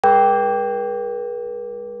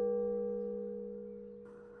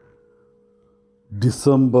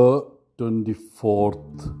December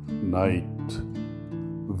 24th night,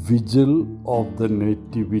 vigil of the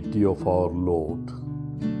Nativity of our Lord.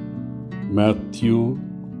 Mathew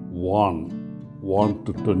 1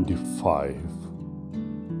 to 25.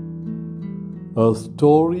 A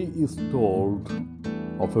story is told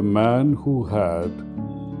of a man who had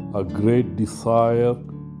a great desire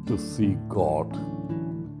to see God.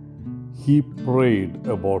 He prayed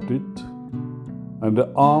about it and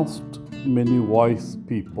asked many wise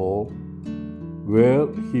people where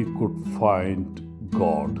he could find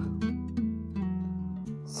God.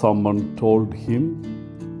 Someone told him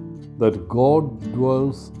that God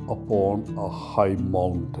dwells upon a high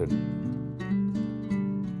mountain.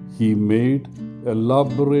 He made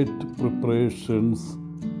elaborate preparations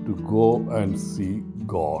to go and see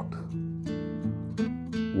God.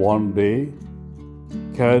 One day,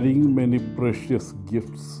 carrying many precious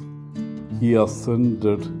gifts, he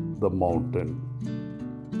ascended the mountain.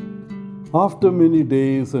 After many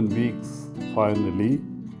days and weeks, finally,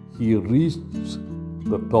 he reached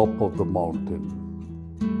the top of the mountain.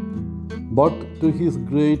 But to his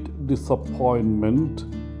great disappointment,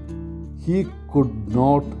 he could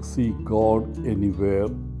not see God anywhere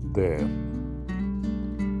there.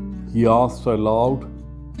 He asked aloud,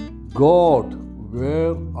 "God,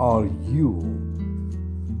 where are you?"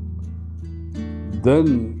 Then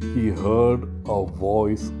he heard a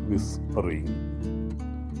voice whispering,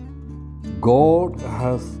 "God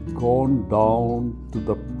has gone down to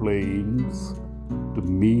the plains to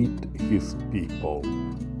meet his people."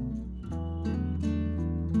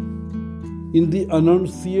 In the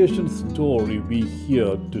Annunciation story we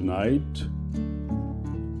hear tonight,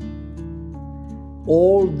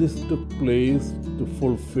 all this took place to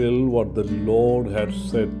fulfill what the Lord had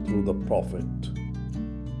said through the prophet.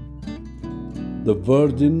 The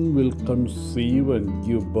virgin will conceive and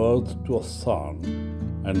give birth to a son,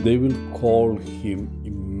 and they will call him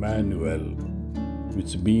Immanuel,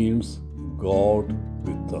 which means God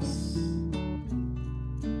with us.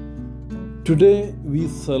 Today we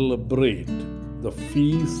celebrate the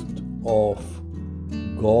feast of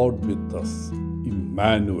God with us,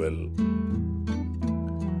 Immanuel.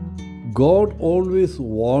 God always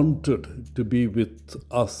wanted to be with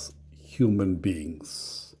us human beings.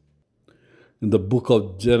 In the book of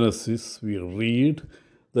Genesis, we read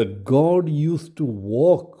that God used to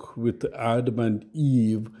walk with Adam and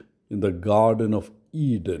Eve in the Garden of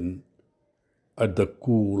Eden at the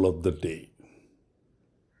cool of the day.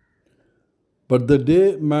 But the day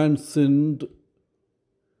man sinned,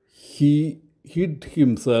 he hid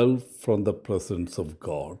himself from the presence of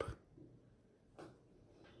God.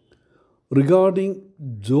 Regarding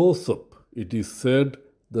Joseph, it is said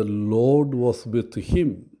the Lord was with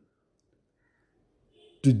him.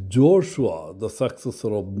 To Joshua, the successor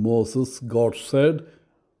of Moses, God said,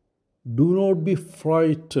 "Do not be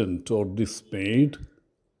frightened or dismayed,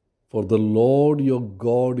 for the Lord your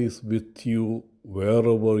God is with you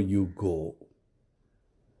wherever you go."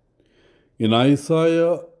 In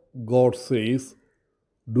Isaiah, God says,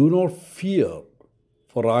 "Do not fear,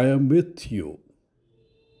 for I am with you."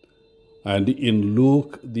 And in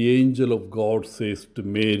Luke, the angel of God says to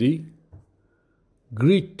Mary,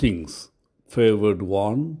 "Greetings, favored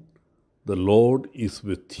one, the Lord is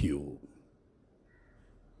with you."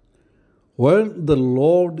 When the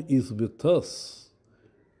Lord is with us,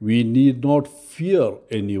 we need not fear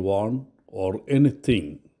anyone or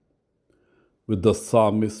anything. With the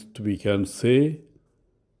psalmist, we can say,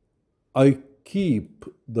 "I keep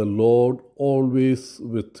the Lord always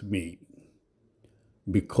with me,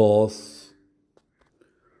 because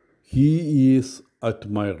he is at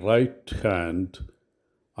my right hand,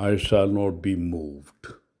 I shall not be moved."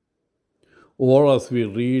 Or as we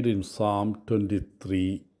read in Psalm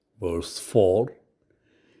 23, verse 4,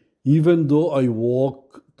 "Even though I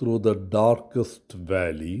walk through the darkest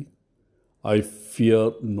valley, I fear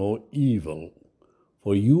no evil,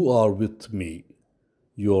 for you are with me.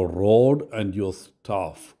 Your rod and your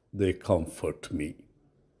staff, they comfort me."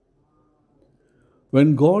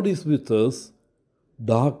 When God is with us,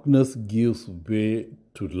 darkness gives way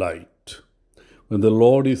to light. When the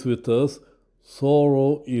Lord is with us,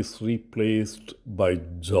 sorrow is replaced by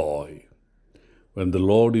joy. When the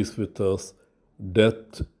Lord is with us,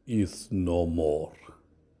 death is no more.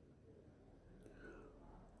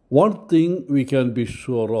 One thing we can be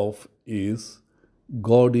sure of is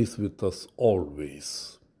God is with us always.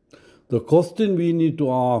 The question we need to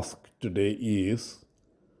ask today is,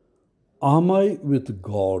 am I with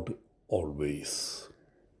God always?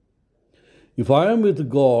 If I am with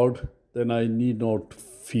God, then I need not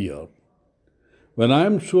fear. When I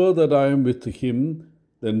am sure that I am with Him,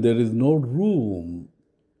 then there is no room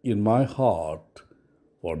in my heart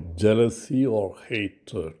for jealousy or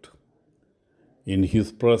hatred. In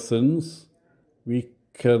His presence, we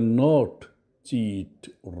cannot cheat,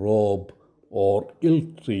 rob, or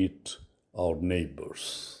ill-treat our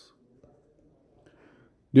neighbors.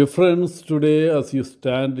 Dear friends, today as you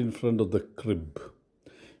stand in front of the crib,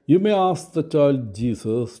 you may ask the child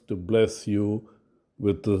Jesus to bless you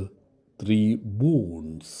with 3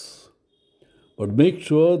 boons. But make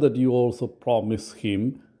sure that you also promise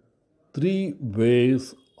Him 3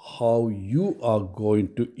 ways how you are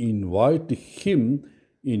going to invite Him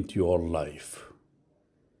into your life.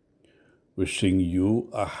 Wishing you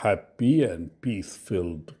a happy and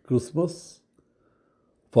peace-filled Christmas.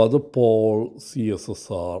 Father Paul,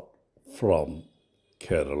 CSSR from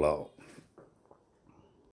Kerala.